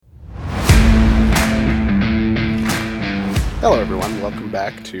Hello, everyone. Welcome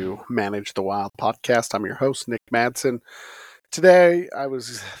back to Manage the Wild podcast. I'm your host, Nick Madsen. Today, I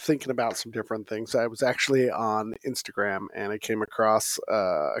was thinking about some different things. I was actually on Instagram and I came across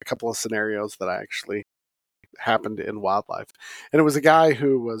a couple of scenarios that I actually happened in wildlife. And it was a guy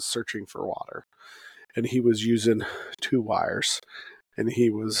who was searching for water and he was using two wires and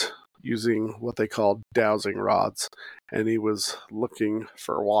he was using what they call dowsing rods, and he was looking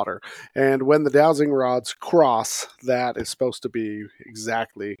for water. And when the dowsing rods cross, that is supposed to be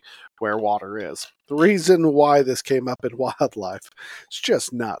exactly where water is. The reason why this came up in wildlife, it's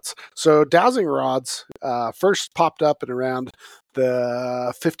just nuts. So dowsing rods first popped up in around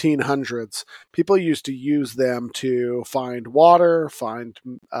the 1500s. People used to use them to find water, find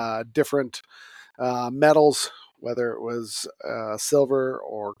different metals, whether it was silver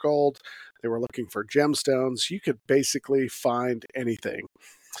or gold. They were looking for gemstones. You could basically find anything.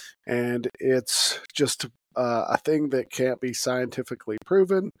 And it's just a thing that can't be scientifically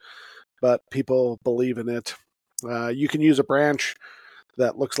proven, but people believe in it. You can use a branch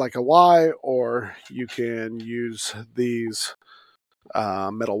that looks like a Y, or you can use these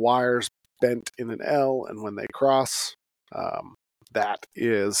metal wires bent in an L, and when they cross, that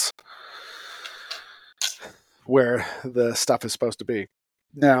is where the stuff is supposed to be.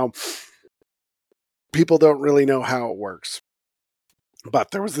 Now, people don't really know how it works, but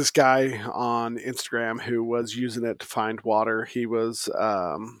there was this guy on Instagram who was using it to find water. He was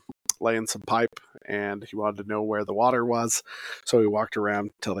laying some pipe and he wanted to know where the water was, so he walked around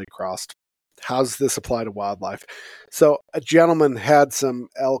till they crossed. How does this apply to wildlife? So a gentleman had some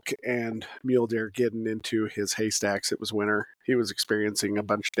elk and mule deer getting into his haystacks. It was winter. He was experiencing a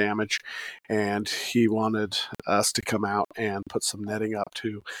bunch of damage, and he wanted us to come out and put some netting up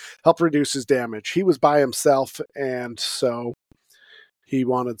to help reduce his damage. He was by himself, and so he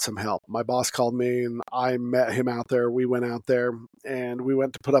wanted some help. My boss called me, and I met him out there. We went out there, and we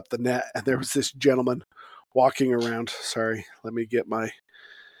went to put up the net, and there was this gentleman walking around. Sorry, let me get my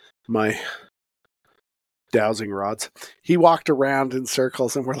dowsing rods. He walked around in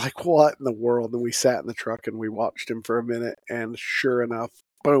circles and we're like, what in the world? And we sat in the truck and we watched him for a minute, and sure enough,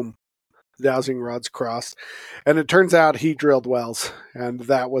 boom, the dowsing rods crossed. And it turns out he drilled wells, and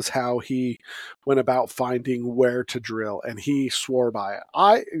that was how he went about finding where to drill, and he swore by it.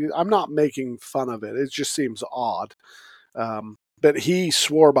 I'm not making fun of it. It just seems odd. But he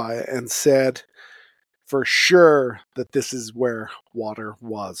swore by it and said for sure that this is where water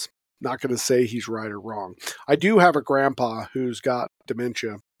was. Not going to say he's right or wrong. I do have a grandpa who's got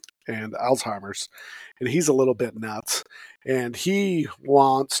dementia and Alzheimer's, and he's a little bit nuts. And he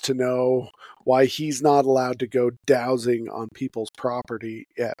wants to know why he's not allowed to go dowsing on people's property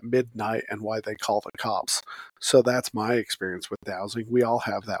at midnight and why they call the cops. So that's my experience with dowsing. We all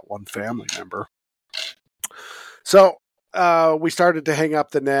have that one family member. So we started to hang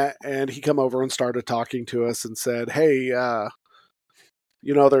up the net, and he come over and started talking to us and said, hey,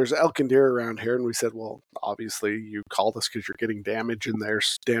 there's elk and deer around here. And we said, well, obviously you called us because you're getting damage and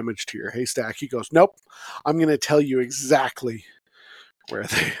there's damage to your haystack. He goes, nope, I'm going to tell you exactly where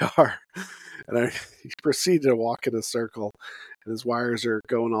they are. And he proceeded to walk in a circle, and his wires are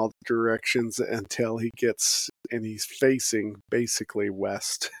going all directions until he's facing basically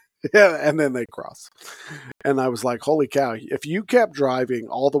west. Yeah, and then they cross. And I was like, holy cow, if you kept driving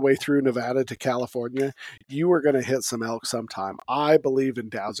all the way through Nevada to California, you were going to hit some elk sometime. I believe in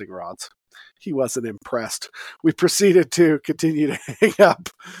dowsing rods. He wasn't impressed. We proceeded to continue to hang up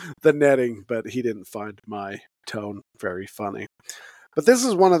the netting, but he didn't find my tone very funny. But this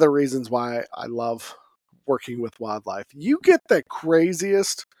is one of the reasons why I love working with wildlife. You get the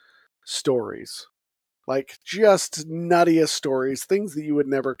craziest stories. Like just nuttiest stories, things that you would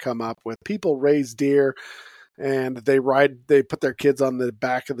never come up with. People raise deer and they put their kids on the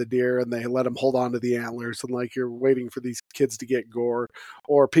back of the deer and they let them hold on to the antlers, and like you're waiting for these kids to get gore.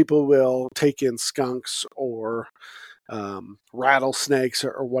 Or people will take in skunks or rattlesnakes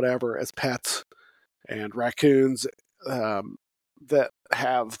or whatever as pets, and raccoons that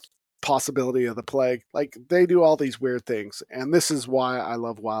have possibility of the plague. Like they do all these weird things. And this is why I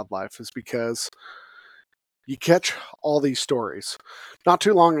love wildlife, is because you catch all these stories. Not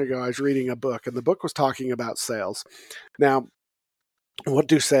too long ago, I was reading a book, and the book was talking about sales. Now, what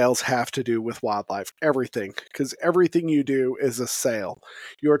do sales have to do with wildlife? Everything, because everything you do is a sale.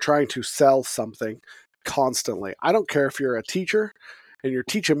 You are trying to sell something constantly. I don't care if you're a teacher and you're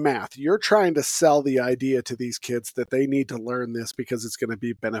teaching math. You're trying to sell the idea to these kids that they need to learn this because it's going to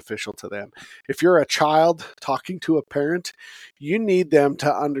be beneficial to them. If you're a child talking to a parent, you need them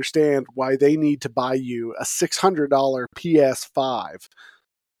to understand why they need to buy you a $600 PS5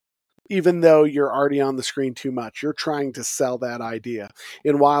 even though you're already on the screen too much. You're trying to sell that idea.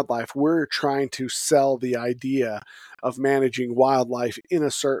 In wildlife, we're trying to sell the idea of managing wildlife in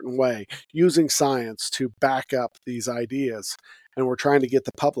a certain way, using science to back up these ideas. And we're trying to get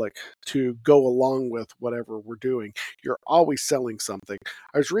the public to go along with whatever we're doing. You're always selling something.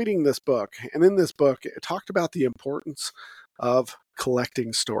 I was reading this book, and in this book, it talked about the importance of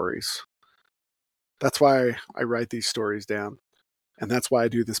collecting stories. That's why I write these stories down. And that's why I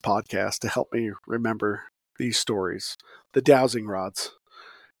do this podcast, to help me remember these stories. The dowsing rods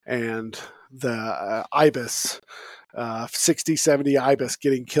and the ibis, 60, 70 ibis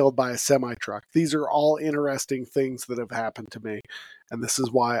getting killed by a semi truck. These are all interesting things that have happened to me. And this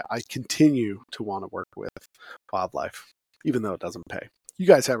is why I continue to want to work with wildlife, even though it doesn't pay. You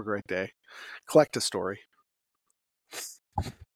guys have a great day. Collect a story.